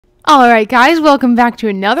Alright guys, welcome back to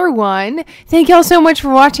another one. Thank y'all so much for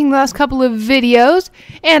watching the last couple of videos.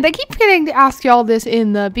 And I keep forgetting to ask y'all this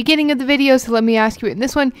in the beginning of the video, so let me ask you it in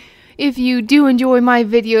this one. If you do enjoy my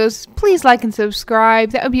videos, please like and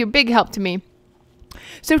subscribe. That would be a big help to me.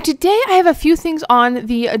 So today I have a few things on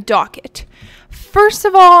the docket. First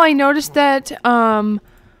of all, I noticed that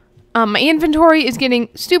my inventory is getting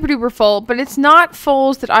super duper full, but it's not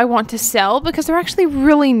fulls that I want to sell because they're actually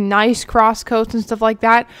really nice cross coats and stuff like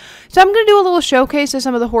that. So I'm going to do a little showcase of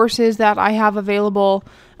some of the horses that I have available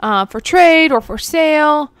for trade or for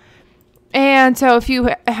sale. And so if you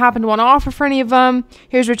happen to want to offer for any of them,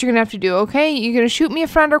 here's what you're going to have to do, okay? You're going to shoot me a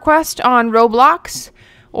friend request on Roblox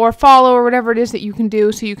or follow or whatever it is that you can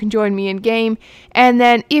do so you can join me in game. And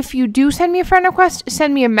then if you do send me a friend request,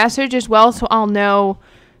 send me a message as well so I'll know.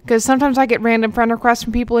 Because sometimes I get random friend requests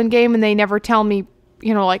from people in game and they never tell me,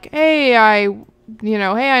 like, hey, I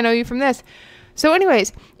know you from this. So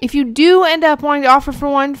anyways, if you do end up wanting to offer for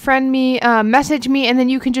one, friend me, message me, and then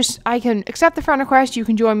I can accept the friend request. You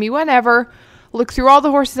can join me whenever. Look through all the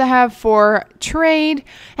horses I have for trade.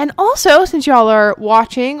 And also, since y'all are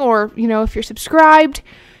watching or, if you're subscribed,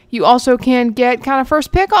 you also can get kind of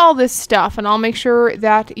first pick all this stuff. And I'll make sure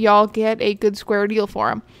that y'all get a good square deal for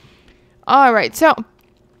them. All right, so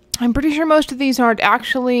I'm pretty sure most of these aren't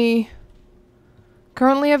actually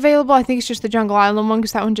currently available. I think it's just the Jungle Island one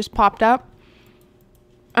because that one just popped up.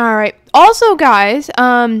 Alright. Also, guys,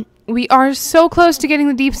 we are so close to getting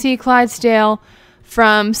the Deep Sea Clydesdale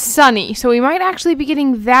from Sunny. So we might actually be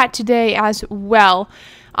getting that today as well.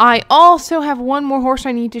 I also have one more horse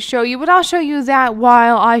I need to show you, but I'll show you that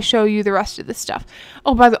while I show you the rest of the stuff.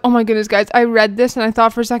 Oh my goodness, guys. I read this and I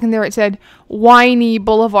thought for a second there it said Whiny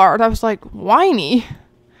Boulevard. I was like, whiny?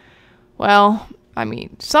 Well, I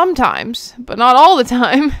mean, sometimes, but not all the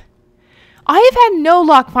time. I have had no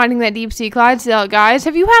luck finding that Deep Sea Clydesdale, guys.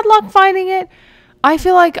 Have you had luck finding it? I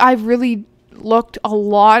feel like I've really looked a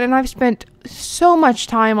lot, and I've spent so much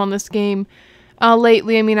time on this game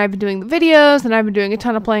lately. I mean, I've been doing the videos, and I've been doing a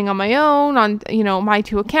ton of playing on my own, on, my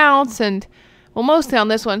 2 accounts, and, well, mostly on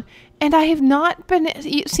this one. And I have not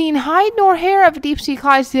seen hide nor hair of a Deep Sea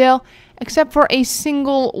Clydesdale except for a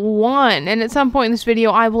single one. And at some point in this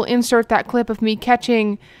video, I will insert that clip of me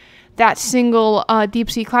catching that single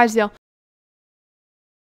Deep Sea Clydesdale.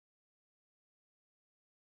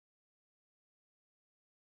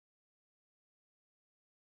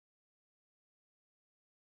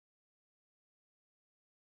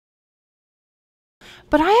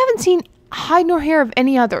 But I haven't seen hide nor hair of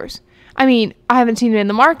any others. I mean, I haven't seen it in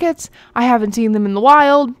the markets. I haven't seen them in the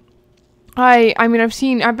wild. I've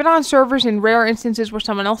been on servers in rare instances where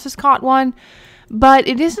someone else has caught one, but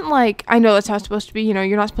it isn't like, I know that's how it's supposed to be,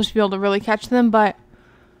 you're not supposed to be able to really catch them, but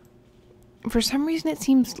for some reason it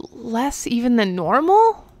seems less even than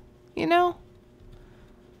normal, maybe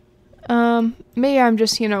I'm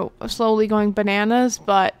just, slowly going bananas,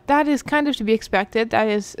 but that is kind of to be expected. That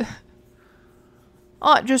is,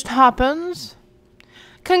 oh, it just happens.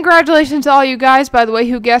 Congratulations to all you guys, by the way,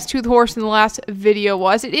 who guessed who the horse in the last video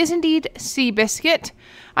was. It is indeed Seabiscuit.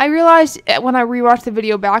 I realized when I rewatched the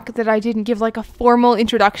video back that I didn't give, like, a formal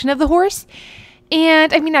introduction of the horse.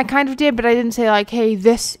 And, I mean, I kind of did, but I didn't say, like, hey,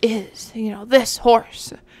 this is, this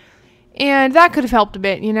horse. And that could have helped a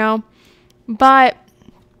bit, But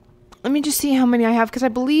let me just see how many I have, because I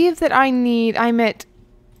believe that I'm at,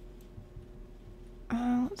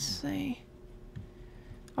 let's see.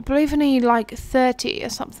 I believe I need like 30 or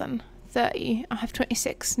something. 30. I have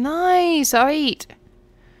 26. Nice. Alright.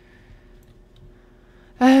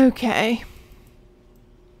 Okay.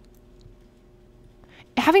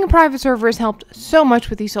 Having a private server has helped so much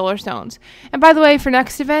with these solar stones. And by the way, for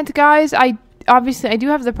next event, guys, I do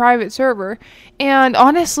have the private server. And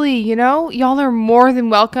honestly, y'all are more than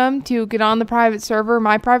welcome to get on the private server,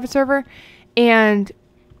 my private server. And,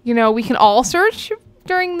 we can all search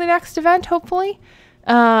during the next event, hopefully.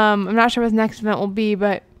 I'm not sure what the next event will be,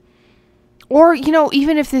 but, or,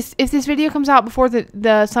 even if this video comes out before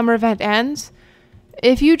the summer event ends,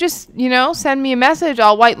 if you just, send me a message,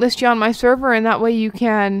 I'll whitelist you on my server, and that way you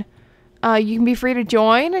can be free to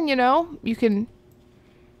join, and, you can,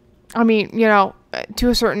 to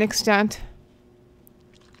a certain extent.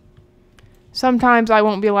 Sometimes I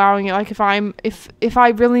won't be allowing it, like, if I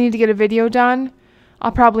really need to get a video done,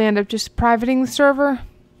 I'll probably end up just privating the server.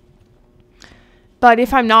 But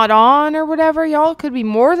if I'm not on or whatever, y'all could be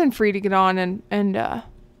more than free to get on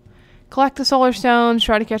and collect the solar stones,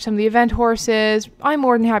 try to catch some of the event horses. I'm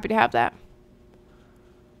more than happy to have that.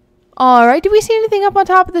 Alright, do we see anything up on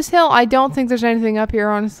top of this hill? I don't think there's anything up here,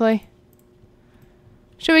 honestly.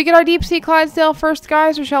 Should we get our Deep Sea Clydesdale first,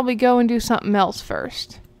 guys, or shall we go and do something else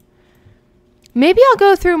first? Maybe I'll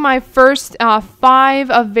go through my first 5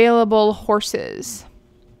 available horses.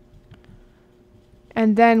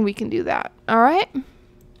 And then we can do that. All right?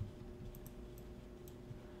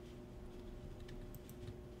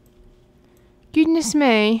 Goodness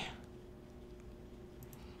me.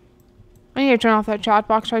 I need to turn off that chat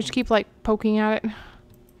box so I just keep like poking at it.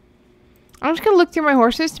 I'm just going to look through my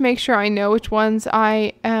horses to make sure I know which ones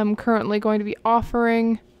I am currently going to be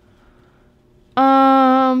offering.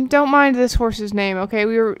 Don't mind this horse's name, okay?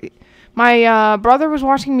 My brother was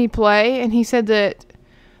watching me play, and he said that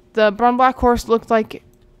the brown black horse looked like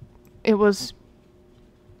it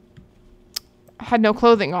had no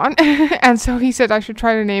clothing on. And so he said I should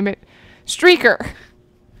try to name it Streaker.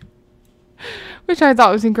 Which I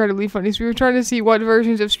thought was incredibly funny. So we were trying to see what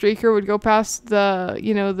versions of Streaker would go past the,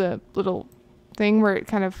 you know, the little thing where it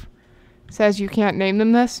kind of says you can't name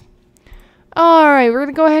them this. Alright, we're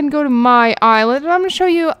going to go ahead and go to my island. And I'm going to show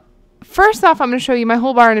you, first off, I'm going to show you my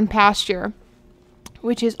whole barn and pasture,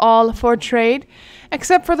 which is all for trade.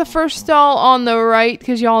 Except for the first stall on the right,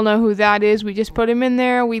 because y'all know who that is. We just put him in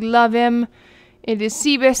there. We love him. It is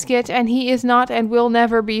Seabiscuit, and he is not and will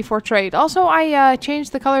never be for trade. Also, I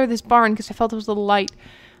changed the color of this barn because I felt it was a little light.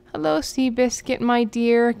 Hello, Seabiscuit, my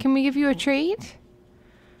dear. Can we give you a treat?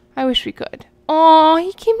 I wish we could. Aw,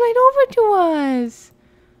 he came right over to us.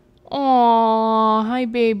 Aw, hi,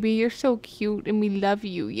 baby. You're so cute, and we love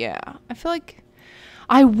you. Yeah. I feel like...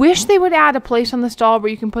 I wish they would add a place on the stall where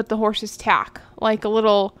you can put the horse's tack. Like a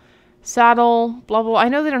little saddle, blah, blah. I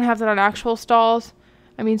know they don't have that on actual stalls.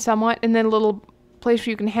 I mean, somewhat. And then a little place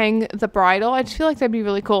where you can hang the bridle. I just feel like that'd be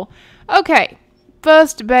really cool. Okay.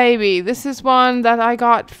 First baby. This is one that I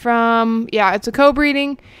got from... Yeah, it's a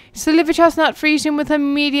co-breeding. It's a liver chestnut Friesian with a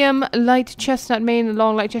medium light chestnut mane and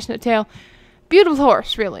long light chestnut tail. Beautiful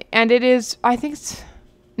horse, really. And it is, I think it's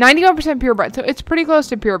 91% purebred. So it's pretty close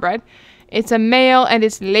to purebred. It's a male and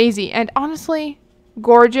it's lazy. And honestly,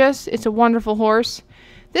 gorgeous. It's a wonderful horse.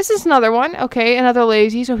 This is another one. Okay, another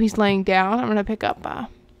lazy. So he's laying down. I'm going to pick up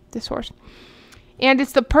this horse. And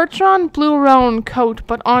it's the Percheron Blue Roan coat,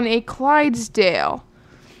 but on a Clydesdale.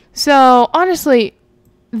 So, honestly,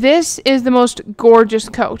 this is the most gorgeous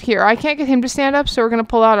coat. Here, I can't get him to stand up, so we're going to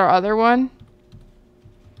pull out our other one.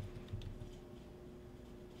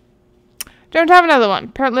 Don't have another one.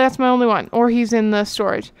 Apparently, that's my only one. Or he's in the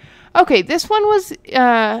storage. Okay, this one was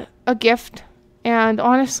a gift. And,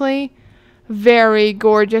 honestly, very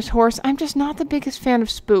gorgeous horse. I'm just not the biggest fan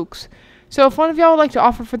of spooks. So, if one of y'all would like to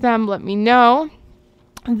offer for them, let me know.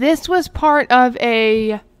 This was part of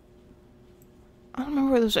a... I don't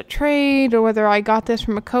remember whether it was a trade or whether I got this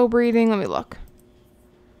from a co-breeding. Let me look.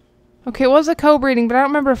 Okay, it was a co-breeding, but I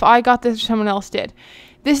don't remember if I got this or someone else did.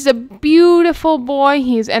 This is a beautiful boy.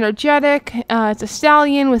 He is energetic. It's a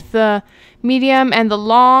stallion with the medium and the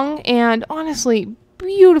long. And honestly,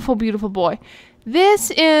 beautiful, beautiful boy.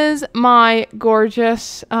 This is my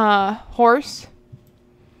gorgeous horse.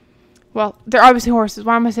 Well, they're obviously horses.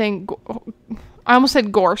 Why am I saying... I almost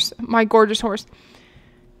said gorse. My gorgeous horse.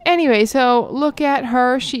 Anyway, so look at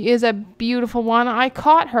her. She is a beautiful one. I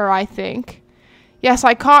caught her, I think. Yes,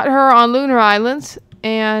 I caught her on Lunar Islands.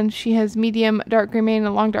 And she has medium dark gray mane and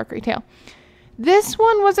a long dark gray tail. This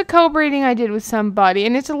one was a co-breeding I did with somebody.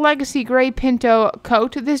 And it's a legacy gray pinto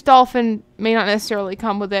coat. This dolphin may not necessarily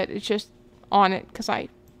come with it. It's just on it because I...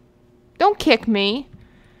 Don't kick me.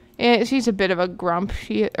 She's a bit of a grump.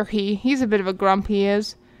 He's a bit of a grump, he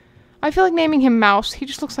is. I feel like naming him Mouse. He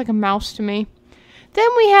just looks like a mouse to me. Then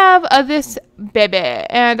we have this baby.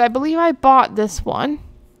 And I believe I bought this one.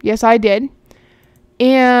 Yes, I did.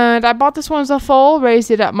 And I bought this one as a foal. Raised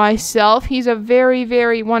it up myself. He's a very,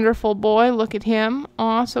 very wonderful boy. Look at him.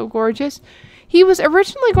 Aw, so gorgeous. He was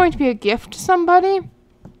originally going to be a gift to somebody.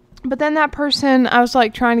 But then that person, I was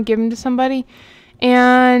like trying to give him to somebody.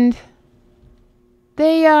 And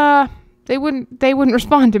they wouldn't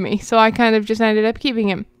respond to me. So I kind of just ended up keeping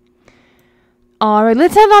him. Alright,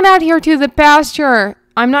 let's head on out here to the pasture.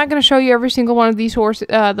 I'm not going to show you every single one of these horses,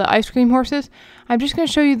 the ice cream horses. I'm just going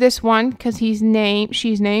to show you this one because she's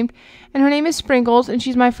named. And her name is Sprinkles, and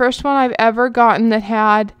she's my first one I've ever gotten that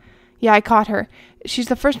had... Yeah, I caught her. She's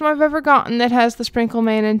the first one I've ever gotten that has the sprinkle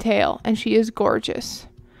mane and tail, and she is gorgeous.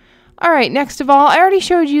 Alright, next of all, I already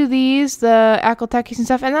showed you these, the Akeltekis and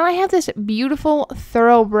stuff, and then I have this beautiful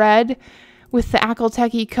thoroughbred with the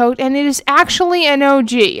Akelteki coat, and it is actually an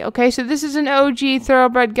OG, okay? So this is an OG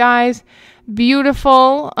thoroughbred, guys.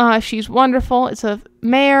 Beautiful. She's wonderful. It's a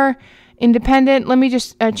mare, independent. Let me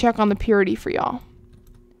just check on the purity for y'all.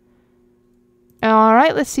 All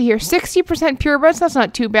right, let's see here. 60% purebred, so that's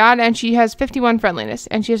not too bad, and she has 51 friendliness,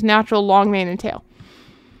 and she has natural long mane and tail.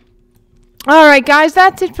 Alright, guys,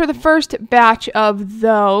 that's it for the first batch of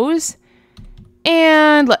those.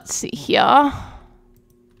 And let's see here.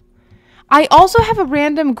 I also have a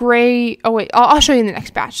random gray... Oh, wait. I'll show you in the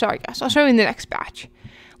next batch. Sorry, guys. I'll show you in the next batch.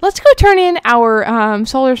 Let's go turn in our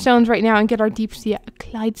solar stones right now and get our deep sea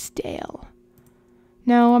Clydesdale.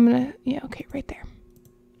 No, I'm going to... Yeah, okay, right there.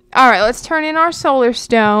 Alright, let's turn in our solar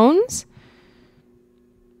stones.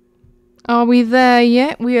 Are we there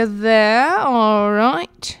yet? We are there.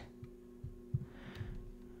 Alright.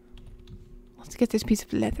 Let's get this piece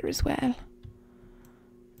of leather as well.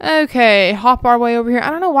 Okay, hop our way over here. I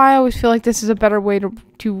don't know why I always feel like this is a better way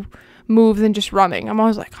to move than just running. I'm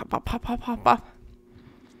always like, hop, hop, hop, hop, hop, hop.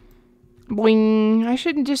 Boing. I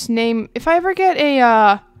shouldn't just name... If I ever get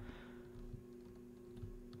a,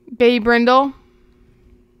 Bay Brindle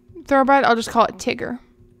thoroughbred, I'll just call it Tigger.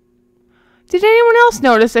 Did anyone else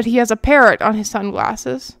notice that he has a parrot on his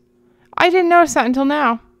sunglasses? I didn't notice that until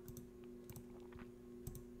now.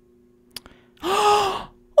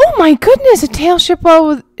 Oh my goodness, a tail ship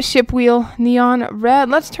wheel, neon red.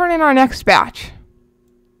 Let's turn in our next batch.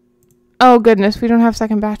 Oh goodness, we don't have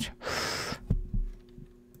second batch.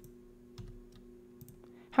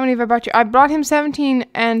 How many have I brought you? I brought him 17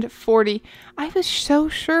 and 40. I was so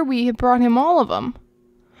sure we had brought him all of them.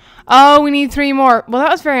 Oh, we need 3 more. Well,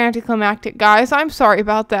 that was very anticlimactic, guys. I'm sorry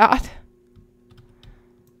about that.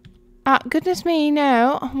 Goodness me,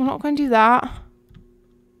 no. We're not going to do that.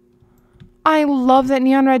 I love that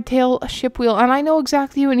neon red tail ship wheel, and I know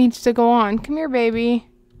exactly who it needs to go on. Come here, baby.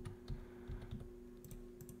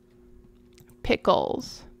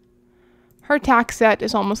 Pickles. Her tack set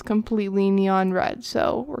is almost completely neon red,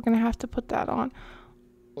 so we're going to have to put that on.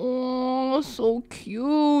 Oh, so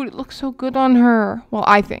cute. It looks so good on her. Well,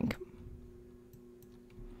 I think.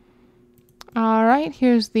 Alright,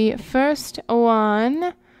 here's the first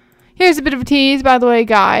one. Here's a bit of a tease, by the way,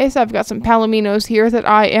 guys. I've got some Palominos here that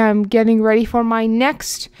I am getting ready for my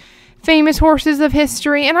next famous horses of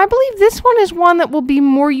history. And I believe this one is one that will be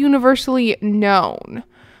more universally known.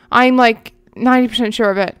 I'm like 90% sure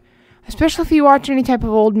of it. Especially if you watch any type of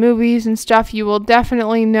old movies and stuff, you will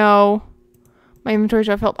definitely know my inventory is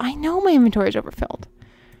overfilled. I know my inventory is overfilled.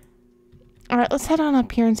 Alright, let's head on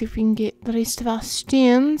up here and see if we can get the rest of our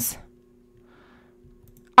stones.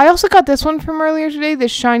 I also got this one from earlier today,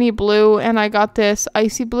 this shiny blue, and I got this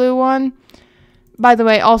icy blue one. By the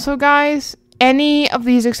way, also, guys, any of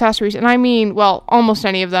these accessories, and I mean, well, almost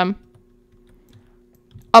any of them,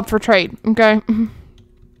 up for trade, okay?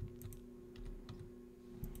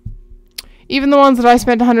 Even the ones that I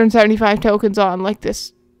spent 175 tokens on, like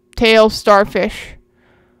this tail starfish.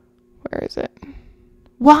 Where is it?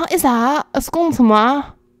 What is that? It's gone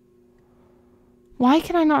somewhere. Why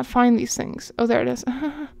can I not find these things? Oh, there it is.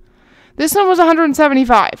 This one was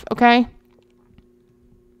 175, okay?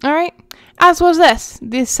 Alright. As was this.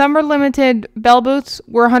 The summer limited bell boots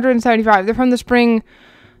were 175. They're from the spring.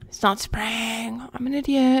 It's not spring. I'm an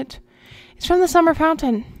idiot. It's from the summer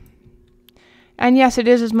fountain. And yes, it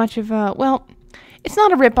is as much of a... Well, it's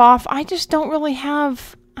not a ripoff. I just don't really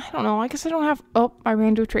have... I don't know. I guess I don't have... Oh, I ran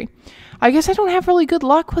into a tree. I guess I don't have really good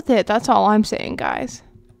luck with it. That's all I'm saying, guys.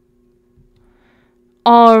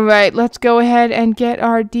 Alright, let's go ahead and get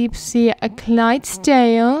our deep sea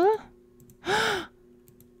Clydesdale. Oh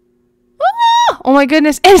my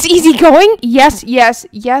goodness. And it's easy going? Yes, yes,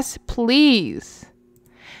 yes, please.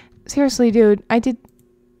 Seriously, dude. I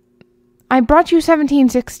brought you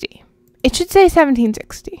 1760. It should say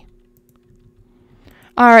 1760.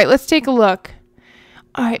 Alright, let's take a look.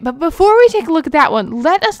 Alright, but before we take a look at that one,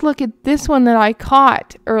 let us look at this one that I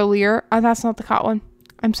caught earlier. Oh, that's not the caught one.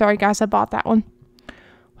 I'm sorry, guys. I bought that one.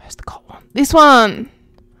 Where's the caught one? This one!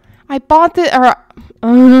 I bought this...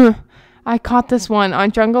 I caught this one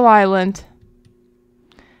on Jungle Island.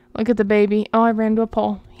 Look at the baby. Oh, I ran into a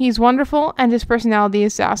pole. He's wonderful, and his personality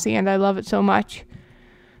is sassy, and I love it so much.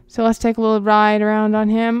 So let's take a little ride around on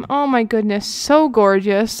him. Oh my goodness. So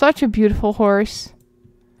gorgeous. Such a beautiful horse.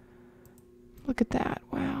 Look at that.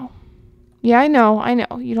 Wow. Yeah, I know.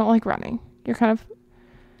 You don't like running. You're kind of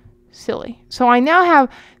silly. So I now have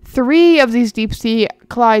 3 of these deep sea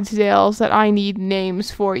Clydesdales that I need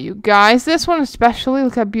names for you guys. This one especially.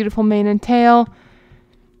 Look at beautiful mane and tail.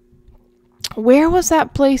 Where was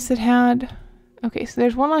that place that had... Okay, so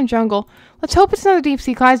there's one on Jungle. Let's hope it's another deep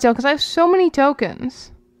sea Clydesdale because I have so many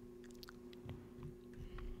tokens.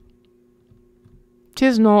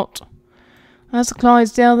 Tis not. There's a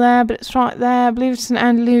Clydesdale there, but it's right there. I believe it's an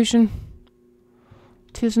Andalusian.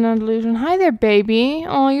 Tis an Andalusian. Hi there, baby.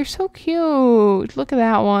 Oh, you're so cute. Look at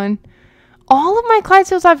that one. All of my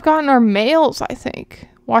Clydesdales I've gotten are males, I think.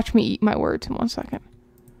 Watch me eat my words in 1 second.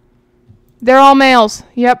 They're all males.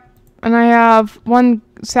 Yep. And I have one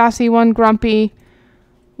sassy, one grumpy,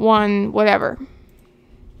 one whatever.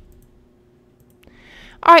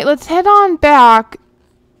 Alright, let's head on back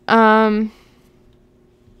to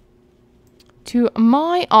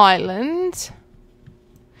my island.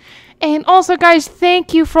 And also, guys,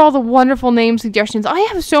 thank you for all the wonderful name suggestions. I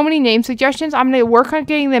have so many name suggestions. I'm going to work on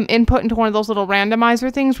getting them input into one of those little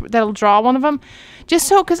randomizer things that'll draw one of them. Just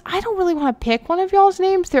so, because I don't really want to pick one of y'all's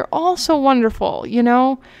names. They're all so wonderful, you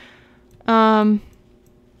know? Oh,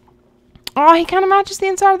 he kind of matches the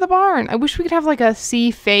inside of the barn. I wish we could have, like, a sea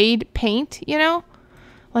fade paint, you know?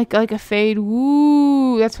 Like a fade.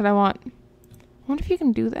 Woo, that's what I want. I wonder if you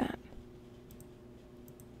can do that.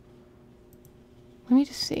 Let me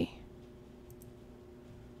just see.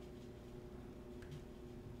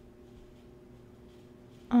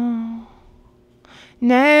 Oh.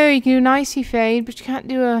 No, you can do an icy fade, but you can't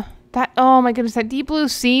do oh my goodness, that deep blue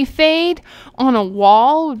sea fade on a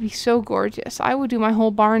wall would be so gorgeous. I would do my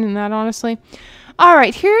whole barn in that, honestly.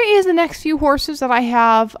 Alright, here is the next few horses that I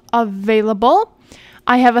have available.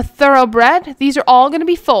 I have a thoroughbred. These are all going to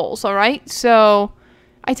be foals, alright? So,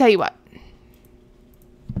 I tell you what.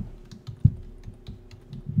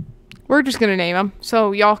 We're just going to name them,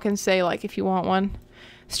 so y'all can say, like, if you want one.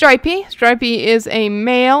 Stripey. Stripey is a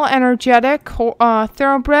male, energetic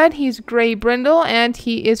thoroughbred. He's gray brindle, and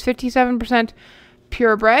he is 57%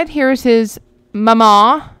 purebred. Here's his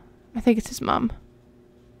mama. I think it's his mum.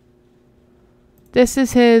 This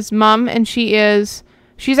is his mum, and she's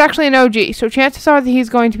actually an OG. So chances are that he's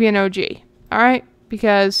going to be an OG. Alright?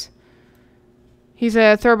 Because he's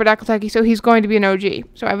a thoroughbred Akelteki, so he's going to be an OG.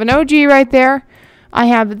 So I have an OG right there. I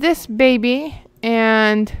have this baby,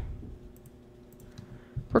 and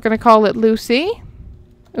we're going to call it Lucy.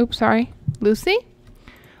 Oops, sorry. Lucy.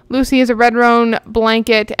 Lucy is a red roan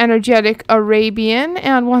blanket energetic Arabian.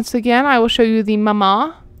 And once again, I will show you the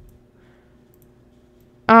mama.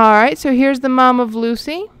 Alright, so here's the mom of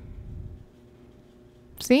Lucy.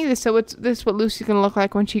 See, this is what Lucy's going to look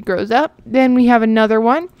like when she grows up. Then we have another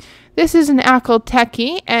one. This is an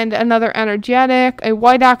Akelteki and another energetic. A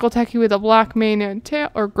white Akelteki with a black mane and tail.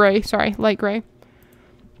 Or gray, sorry, light gray.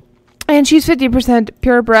 And she's 50%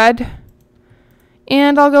 purebred.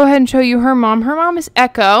 And I'll go ahead and show you her mom. Her mom is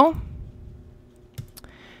Echo,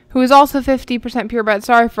 who is also 50% purebred.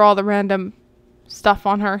 Sorry for all the random stuff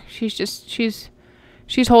on her. She's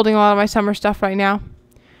holding a lot of my summer stuff right now.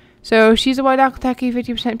 So she's a white Akelteki,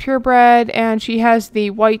 50% purebred, and she has the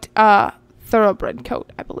white thoroughbred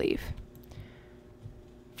coat, I believe,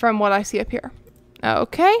 from what I see up here.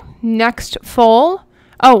 Okay, next foal.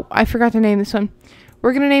 Oh, I forgot to name this one.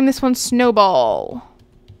 We're going to name this one Snowball.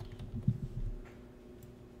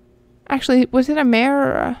 Actually, was it a mare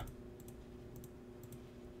or a...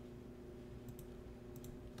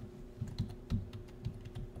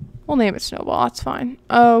 We'll name it Snowball. That's fine.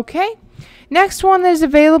 Okay. Next one that is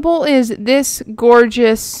available is this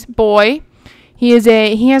gorgeous boy. He has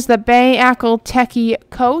the Bay Akelteki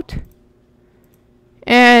coat.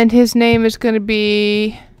 And his name is going to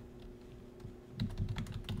be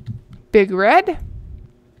Big Red.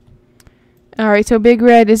 Alright, so Big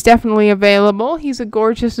Red is definitely available. He's a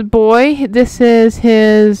gorgeous boy. This is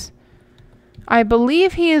his... I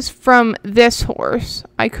believe he is from this horse.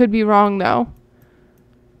 I could be wrong, though.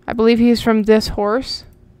 I believe he is from this horse.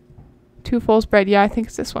 Two foals bred. Yeah, I think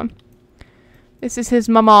it's this one. This is his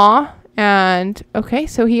mama. And, okay,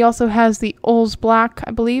 so he also has the Ols Black,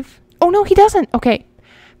 I believe. Oh, no, he doesn't. Okay.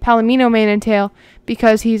 Palomino mane and tail,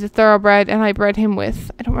 because he's a thoroughbred, and I bred him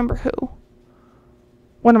with... I don't remember who.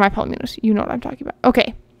 One of my Palominos. You know what I'm talking about.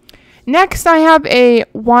 Okay. Next, I have a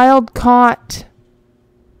wild-caught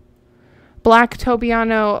Black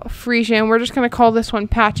Tobiano Frisian. We're just going to call this one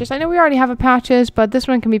Patches. I know we already have a Patches, but this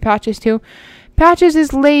one can be Patches too. Patches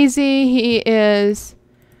is lazy. He is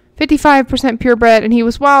 55% purebred, and he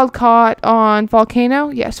was wild-caught on Volcano.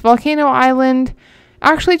 Yes, Volcano Island.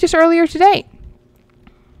 Actually, just earlier today.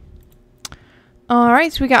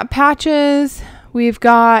 Alright, so we got Patches. We've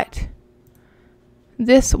got...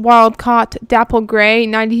 this wild-caught Dapple Gray,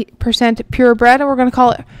 90% purebred, and we're going to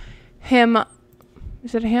call it him.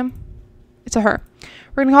 Is it a him? It's a her.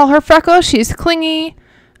 We're going to call her Freckles. She's clingy.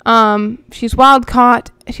 She's wild-caught.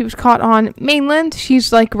 She was caught on mainland.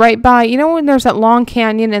 She's like right by, you know when there's that long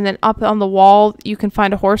canyon and then up on the wall you can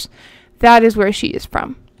find a horse? That is where she is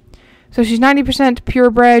from. So she's 90%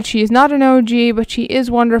 purebred. She is not an OG, but she is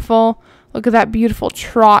wonderful. Look at that beautiful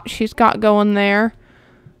trot she's got going there.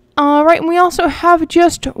 Alright, and we also have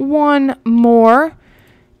just one more.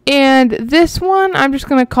 And this one, I'm just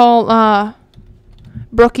going to call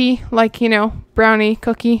Brookie, like, you know, brownie,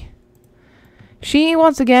 cookie. She,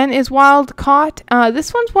 once again, is wild caught.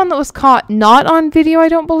 This one's one that was caught not on video, I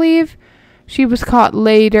don't believe. She was caught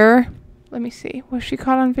later. Let me see. Was she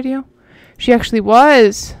caught on video? She actually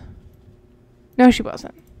was. No, she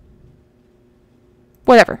wasn't.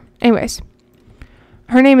 Whatever. Anyways.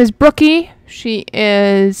 Her name is Brookie. She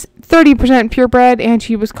is 30% purebred, and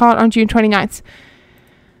she was caught on June 29th.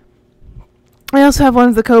 I also have one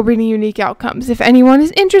of the co-breeding unique outcomes if anyone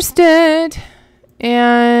is interested.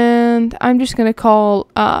 And I'm just going to call,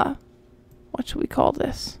 what should we call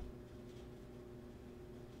this?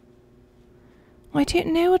 I don't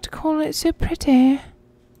know what to call it. It's so pretty.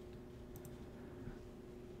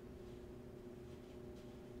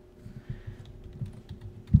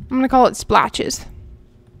 I'm going to call it Splatches.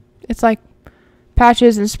 It's like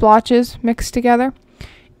patches and splotches mixed together.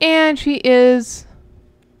 And she is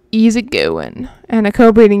easygoing and a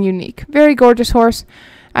co-breeding unique. Very gorgeous horse.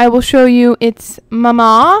 I will show you its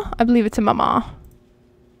mama. I believe it's a mama.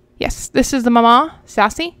 Yes, this is the mama.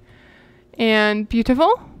 Sassy and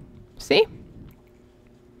beautiful. See?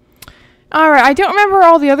 Alright, I don't remember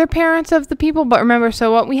all the other parents of the people, but remember,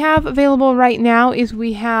 so what we have available right now is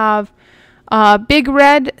we have Big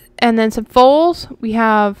Red and then some foals. We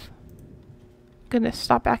have... Goodness,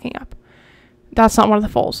 stop backing up. That's not one of the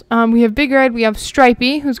foals. We have Big Red, we have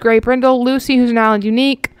Stripey, who's Gray Brindle, Lucy, who's an Island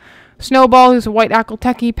Unique, Snowball, who's a White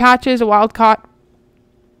Acklteckie, Patches, a Wild-Caught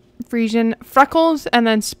Frisian, Freckles, and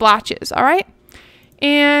then Splatches, alright?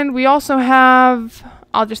 And we also have...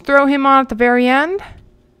 I'll just throw him on at the very end.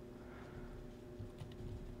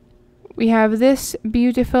 We have this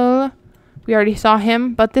beautiful... We already saw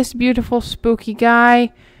him, but this beautiful spooky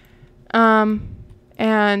guy.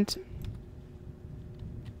 And...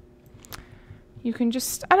 You can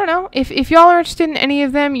just, I don't know, if y'all are interested in any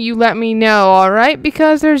of them, you let me know, alright?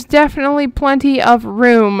 Because there's definitely plenty of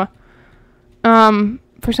room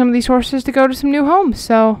for some of these horses to go to some new homes.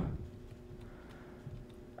 So,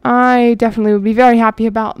 I definitely would be very happy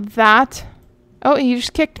about that. Oh, he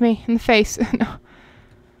just kicked me in the face. No.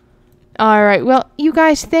 Alright, well, you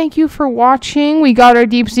guys, thank you for watching. We got our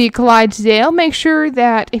Deep Sea Clydesdale. Make sure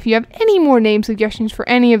that if you have any more name suggestions for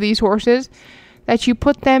any of these horses, that you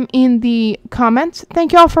put them in the comments.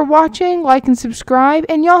 Thank y'all for watching. Like and subscribe,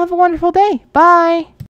 and y'all have a wonderful day. Bye.